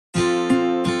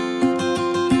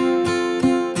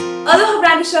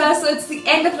Tanisha. So it's the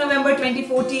end of November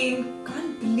 2014.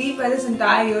 Can't believe where this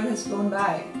entire year has flown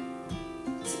by.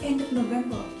 It's the end of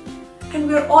November. And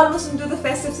we're almost into the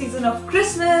festive season of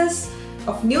Christmas,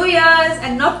 of New Year's,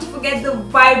 and not to forget the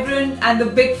vibrant and the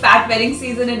big fat wedding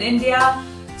season in India.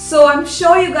 So I'm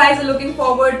sure you guys are looking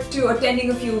forward to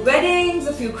attending a few weddings,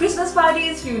 a few Christmas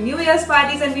parties, a few New Year's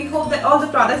parties, and we hope that all the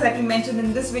products that we mentioned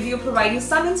in this video provide you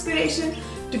some inspiration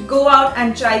to go out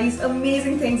and try these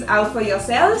amazing things out for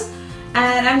yourselves.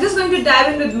 And I'm just going to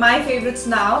dive in with my favorites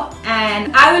now,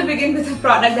 and I will begin with a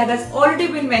product that has already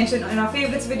been mentioned in our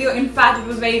favorites video. In fact, it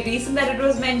was very recent that it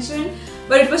was mentioned,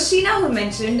 but it was Sheena who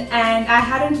mentioned, and I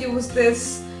hadn't used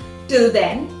this till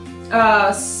then.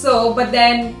 But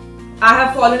then I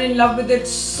have fallen in love with it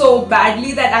so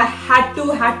badly that I had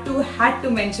to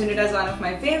mention it as one of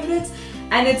my favorites,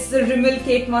 and it's the Rimmel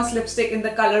Kate Moss lipstick in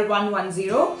the color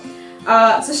 110.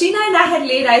 So Sheena and I had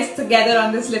laid eyes together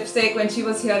on this lipstick when she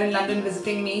was here in London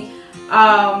visiting me,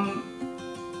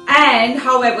 and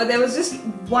however there was just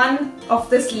one of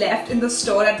this left in the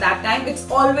store at that time. It's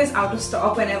always out of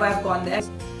stock whenever I've gone there.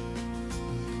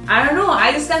 I don't know,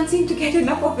 I just can't seem to get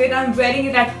enough of it. I'm wearing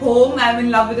it at home, I'm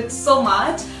in love with it so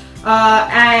much,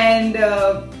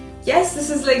 yes,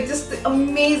 this is like just the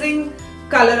amazing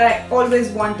color I always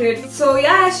wanted. So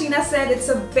yeah, as Sheena said, it's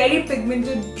a very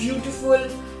pigmented, beautiful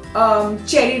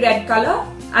cherry red color.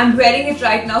 I'm wearing it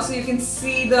right now so you can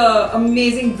see the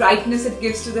amazing brightness it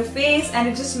gives to the face, and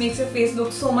it just makes your face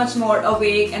look so much more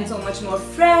awake and so much more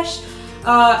fresh.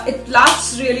 It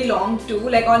lasts really long too.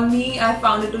 Like on me, I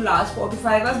found it to last 4 to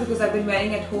 5 hours because I've been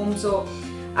wearing it at home, so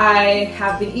I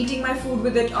have been eating my food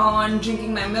with it on,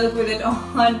 drinking my milk with it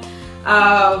on,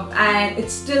 and it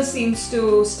still seems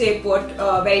to stay put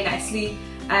very nicely,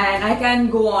 and I can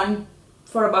go on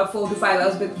for about 4 to 5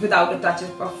 hours without a touch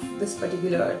of this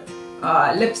particular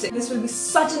lipstick. This will be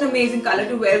such an amazing color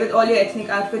to wear with all your ethnic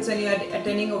outfits when you are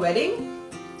attending a wedding.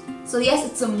 So yes,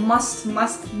 it's a must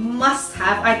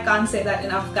have. I can't say that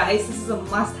enough, guys. This is a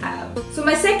must have. So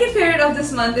my second favorite of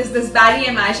this month is this Barry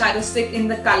M eyeshadow stick in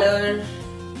the color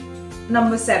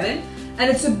number 7, and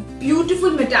it's a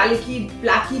beautiful metallic-y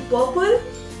blacky purple.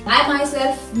 I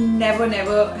myself never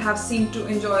have seemed to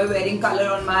enjoy wearing color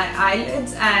on my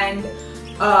eyelids, and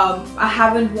I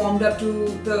haven't warmed up to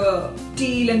the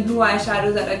teal and blue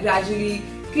eyeshadows that are gradually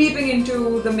creeping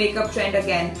into the makeup trend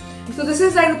again. So this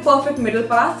is like the perfect middle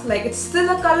path. Like, it's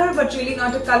still a color but really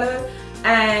not a color,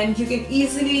 and you can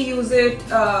easily use it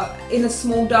in a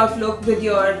smoked out look with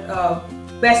your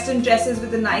western dresses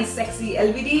with a nice sexy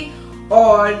LVD,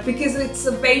 or because it's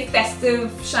a very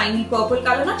festive shiny purple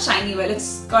color, not shiny, well,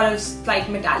 it's got a slight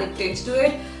metallic tinge to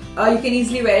it. You can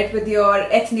easily wear it with your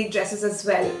ethnic dresses as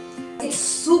well. It's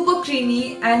super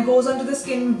creamy and goes onto the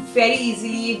skin very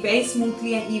easily, very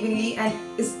smoothly and evenly, and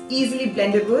is easily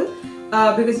blendable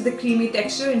because of the creamy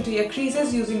texture into your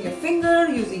creases using your finger,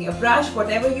 using your brush,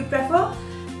 whatever you prefer.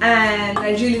 And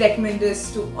I really recommend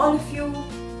this to all of you,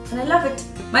 and I love it.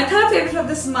 My third favorite of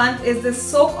this month is this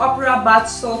Soap Opera Bath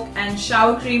Soak and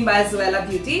Shower Cream by Zoella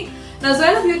Beauty. Now,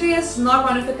 Zoella Beauty is not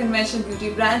one of the conventional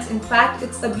beauty brands. In fact,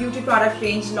 it's a beauty product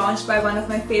range launched by one of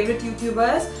my favorite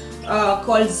YouTubers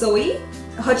called Zoe.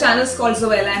 Her channel is called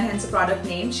Zoella, and hence the product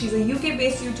name. She's a UK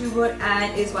based YouTuber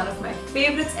and is one of my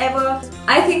favorites ever.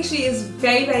 I think she is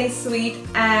very sweet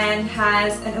and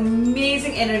has an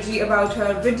amazing energy about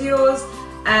her videos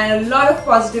and a lot of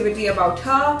positivity about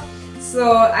her.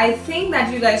 So I think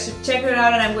that you guys should check her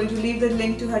out, and I'm going to leave the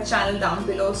link to her channel down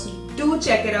below, so do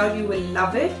check it out, you will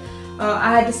love it.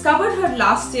 I had discovered her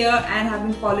last year and have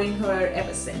been following her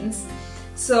ever since.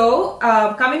 So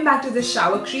coming back to this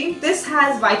shower cream, this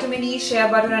has vitamin E, shea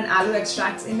butter and aloe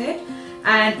extracts in it,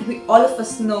 and all of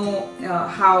us know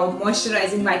how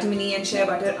moisturizing vitamin E and shea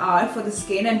butter are for the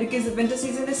skin, and because the winter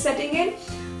season is setting in,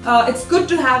 it's good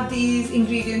to have these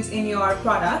ingredients in your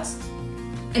products.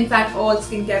 In fact, all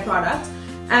skincare products,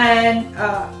 and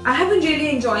I have been really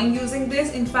enjoying using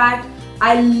this. In fact,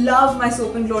 I love my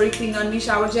Soap and Glory Clean On Me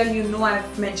shower gel. You know,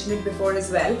 I've mentioned it before as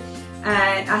well,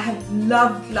 and I have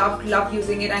loved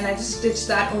using it, and I just ditched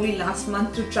that only last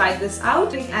month to try this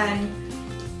out, and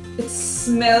it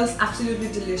smells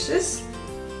absolutely delicious.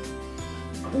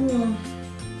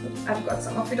 I've got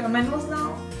some of it on my nose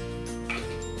now.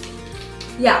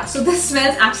 Yeah, so this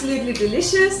smells absolutely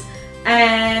delicious.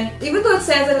 And even though it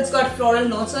says that it's got floral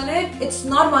notes on it, it's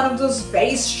not one of those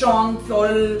very strong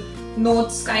floral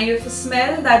notes kind of a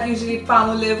smell that usually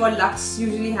Palmolive or Lux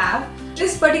usually have.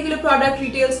 This particular product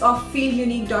retails off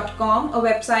feelunique.com, a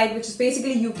website which is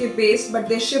basically UK based, but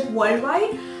they ship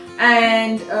worldwide,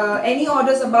 and any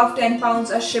orders above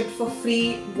 £10 are shipped for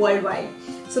free worldwide.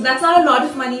 So that's not a lot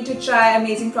of money to try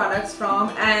amazing products from,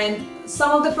 and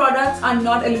some of the products are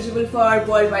not eligible for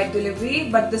worldwide delivery,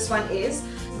 but this one is.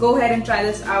 Go ahead and try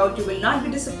this out. You will not be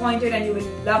disappointed and you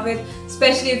will love it,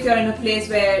 especially if you're in a place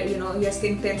where your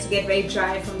skin tends to get very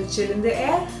dry from the chill in the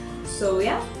air. So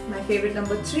yeah, my favorite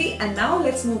number 3. And now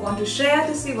let's move on to Shreya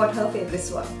to see what her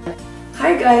favorites were.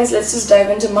 Hi guys, let's just dive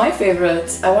into my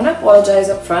favorites. I want to apologize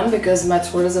up front because my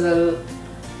throat is a little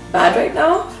bad right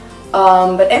now.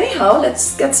 But anyhow,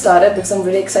 let's get started because I'm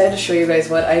really excited to show you guys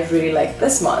what I really like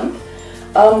this month.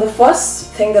 The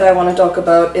first thing that I want to talk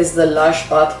about is the Lush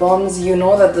bath bombs. You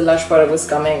know that the Lush product was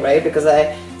coming, right? Because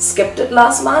I skipped it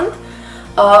last month.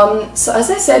 So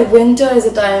as I said, winter is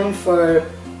a time for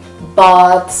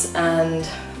baths and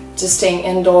just staying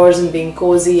indoors and being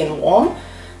cozy and warm.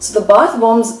 So the bath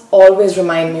bombs always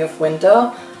remind me of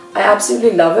winter. I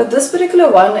absolutely love it. This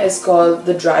particular one is called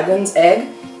the Dragon's Egg.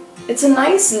 It's a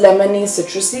nice lemony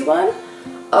citrusy one.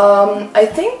 I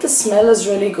think the smell is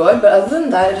really good, but other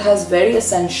than that, it has very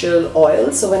essential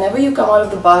oil. So whenever you come out of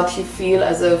the bath, you feel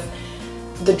as if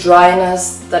the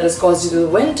dryness that has caused you through the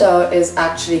winter is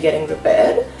actually getting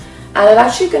repaired. And it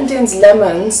actually contains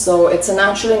lemon, so it's a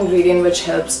natural ingredient which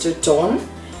helps to tone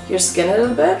your skin a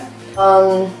little bit.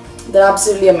 They're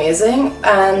absolutely amazing,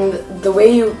 and the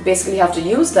way you basically have to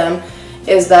use them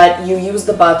is that you use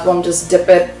the bath bomb, just dip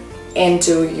it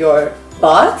into your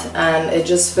bath and it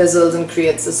just fizzles and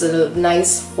creates this little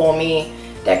nice foamy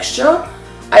texture.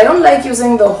 I don't like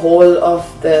using the whole of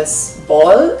this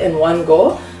ball in one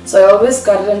go, so I always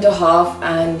cut it into half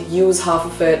and use half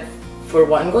of it for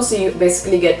one go, so you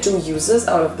basically get 2 uses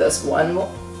out of this one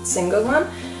single one.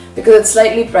 Because it's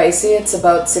slightly pricey, it's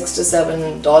about $6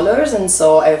 to $7, and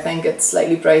so I think it's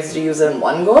slightly pricey to use it in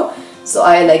one go. So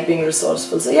I like being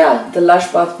resourceful. So yeah, the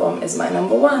Lush bath bomb is my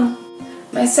number 1.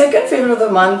 My second favorite of the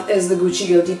month is the Gucci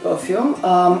Guilty perfume.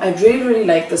 I really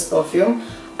like this perfume,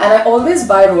 and I always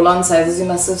buy roll-on sizes. You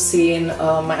must have seen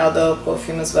my other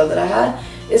perfume as well that I had.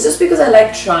 It's just because I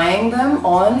like trying them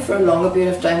on for a longer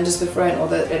period of time just before I know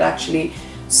that it actually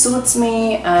suits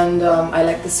me, and I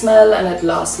like the smell and it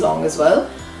lasts long as well.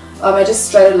 I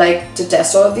just try to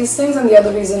test all of these things, and the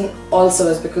other reason also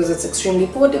is because it's extremely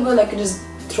portable. I can just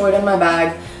throw it in my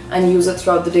bag and use it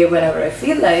throughout the day whenever I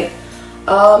feel like.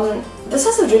 This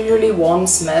has a really warm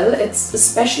smell. It's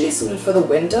especially suited for the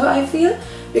winter, I feel,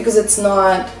 because it's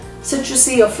not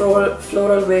citrusy or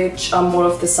floral, which are more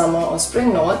of the summer or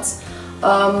spring notes.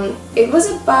 It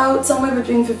was about somewhere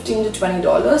between $15 to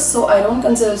 $20, so I don't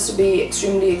consider this to be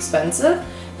extremely expensive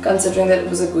considering that it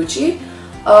was a Gucci.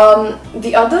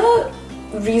 The other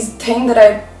thing that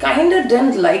I kind of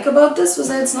didn't like about this was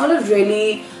that it's not a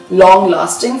really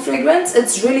long-lasting fragrance.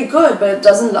 It's really good, but it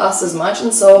doesn't last as much,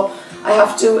 and so I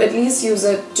have to at least use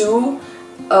it 2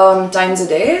 times a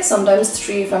day, sometimes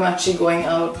 3 if I'm actually going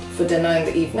out for dinner in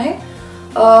the evening.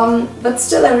 But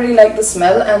still, I really like the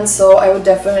smell, and so I would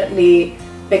definitely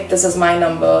pick this as my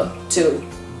number 2.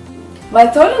 My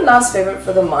third and last favorite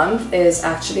for the month is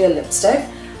actually a lipstick.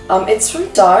 It's from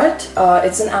Tarte.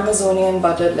 It's an Amazonian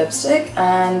buttered lipstick,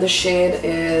 and the shade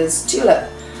is Tulip.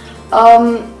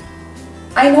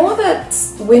 I know that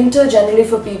winter generally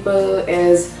for people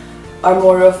are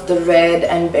more of the red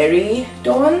and berry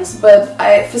tones, but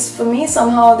for me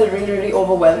somehow they're really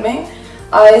overwhelming.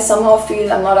 I somehow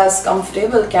feel I'm not as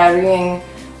comfortable carrying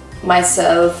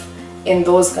myself in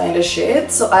those kind of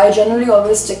shades, so I generally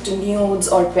always stick to nudes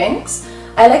or pinks.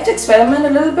 I like to experiment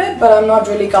a little bit, but I'm not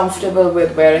really comfortable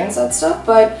with wearing such stuff.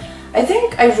 But I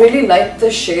think I really like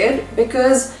this shade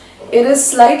because it is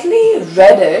slightly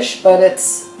reddish, but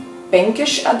it's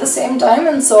pinkish at the same time,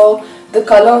 and so the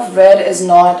color of red is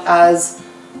not as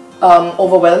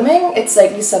overwhelming. It's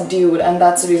slightly subdued, and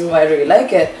that's the reason why I really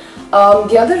like it.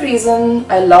 The other reason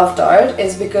I love Tarte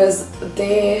is because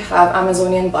they have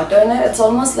Amazonian butter in it. It's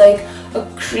almost like a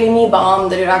creamy balm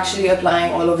that you're actually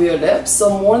applying all over your lips.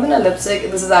 So more than a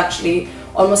lipstick, this is actually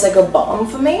almost like a balm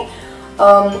for me.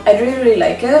 I really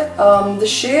like it. The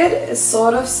shade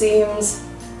sort of seems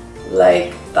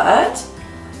like that.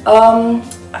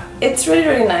 It's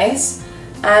really nice,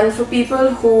 and for people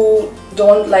who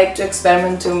don't like to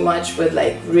experiment too much with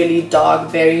like really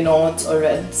dark berry notes or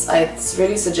reds, I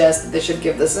really suggest that they should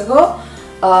give this a go.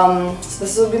 So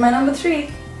this will be my number 3.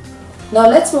 Now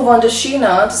let's move on to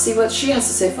Sheena to see what she has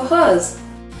to say for hers.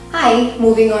 Hi,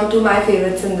 moving on to my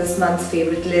favorites in this month's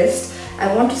favorite list.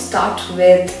 I want to start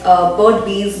with Burt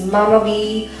Bee's Mama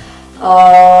Bee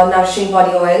Nourishing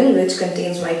Body Oil, which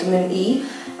contains vitamin E.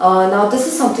 Now this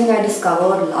is something I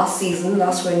discovered last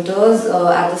winter's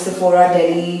at the Sephora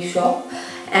Delhi shop,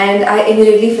 and I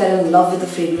immediately fell in love with the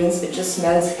fragrance. It just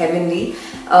smells heavenly.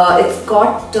 It's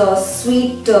got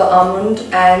sweet almond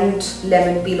and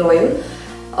lemon peel oil,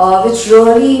 which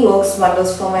really works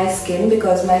wonders for my skin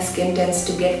because my skin tends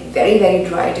to get very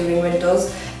dry during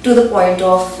winters to the point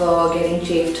of getting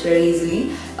chafed very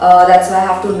easily. That's why I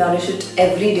have to nourish it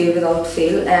every day without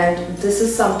fail, and this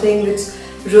is something which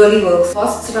really works. It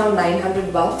costs around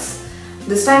 900 bucks.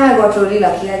 This time I got really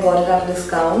lucky, I got it at a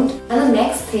discount. And the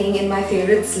next thing in my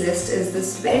favorites list is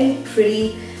this very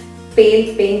pretty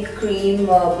pale pink cream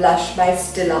blush by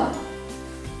Stila.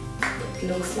 It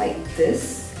looks like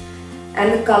this,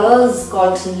 and the color is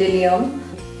called Lillium.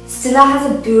 Stila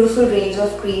has a beautiful range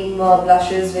of cream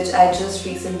blushes which I just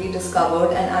recently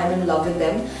discovered, and I'm in love with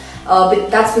them. But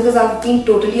that's because I've been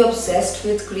totally obsessed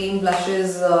with cream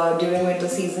blushes during winter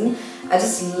season. I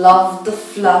just love the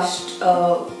flushed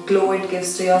glow it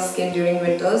gives to your skin during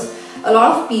winters. A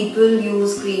lot of people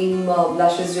use cream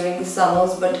blushes during the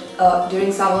summers, but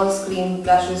during summers cream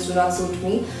blushes do not suit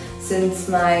me since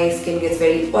my skin gets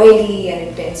very oily and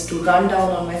it tends to run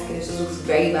down on my skin. It just looks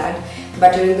very bad.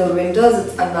 But during the winters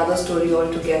it's another story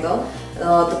altogether.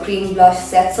 The cream blush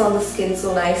sets on the skin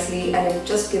so nicely and it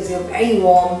just gives you a very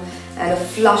warm and a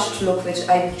flushed look, which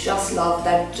I just love.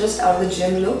 That just out of the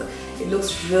gym look. It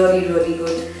looks really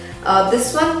good.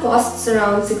 This one costs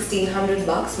around 1600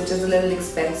 bucks, which is a little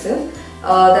expensive.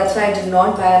 That's why I did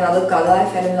not buy another color. I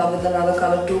fell in love with another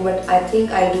color too, but I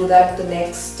think I'll do that the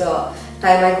next time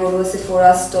I go to a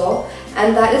Sephora store.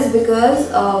 And that is because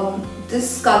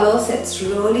this color sets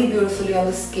really beautifully on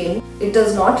the skin. It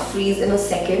does not freeze in a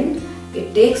second.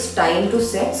 It takes time to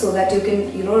set so that you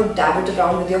can, dab it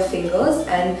around with your fingers,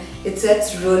 and it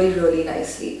sets really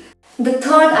nicely. The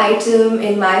third item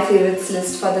in my favorites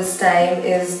list for this time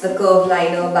is the Curve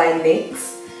Liner by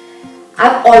NYX.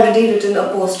 I've already written a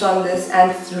post on this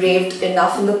and raved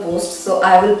enough in the post, so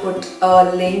I will put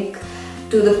a link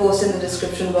to the post in the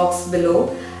description box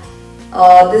below.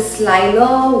 This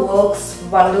liner works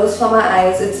wonders for my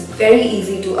eyes. It's very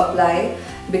easy to apply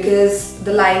because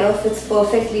the liner fits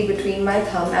perfectly between my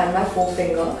thumb and my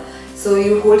forefinger. So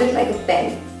you hold it like a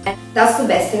pen. And that's the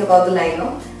best thing about the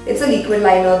liner. It's a liquid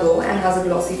liner though and has a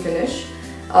glossy finish,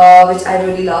 which I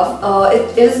really love.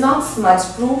 It is not smudge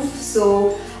proof,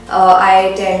 so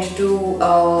I tend to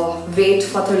wait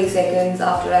for 30 seconds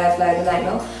after I apply the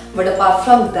liner. But apart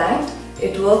from that,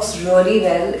 it works really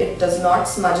well. It does not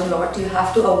smudge a lot. You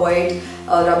have to avoid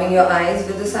rubbing your eyes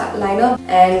with this liner,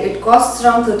 and it costs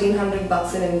around 1300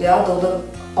 bucks in India, though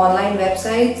the online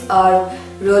websites are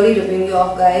really ripping you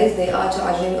off, guys. They are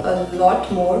charging a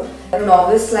lot more. For a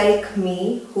novice like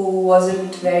me who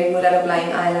wasn't very good at applying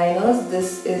eyeliners,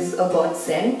 this is a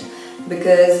godsend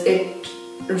because it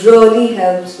really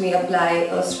helps me apply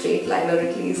a straight liner,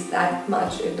 at least that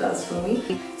much it does for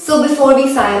me. So before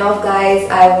we sign off, guys,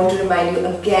 I want to remind you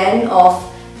again of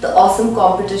the awesome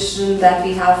competition that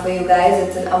we have for you guys.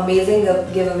 It's an amazing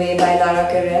giveaway by Lara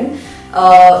Karen.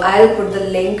 I'll put the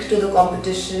link to the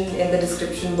competition in the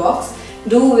description box.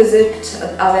 Do visit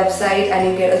our website and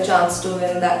you get a chance to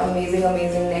win that amazing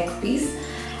neck piece.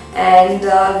 And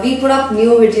we put up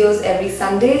new videos every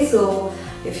Sunday, so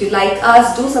if you like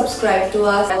us, do subscribe to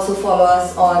us. Also follow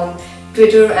us on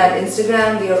Twitter and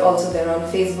Instagram. We are also there on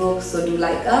Facebook, so do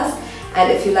like us.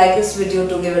 And if you like this video,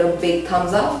 do give it a big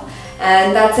thumbs up.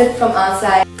 And that's it from our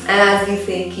side. And as we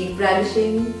say, keep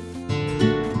brandishing.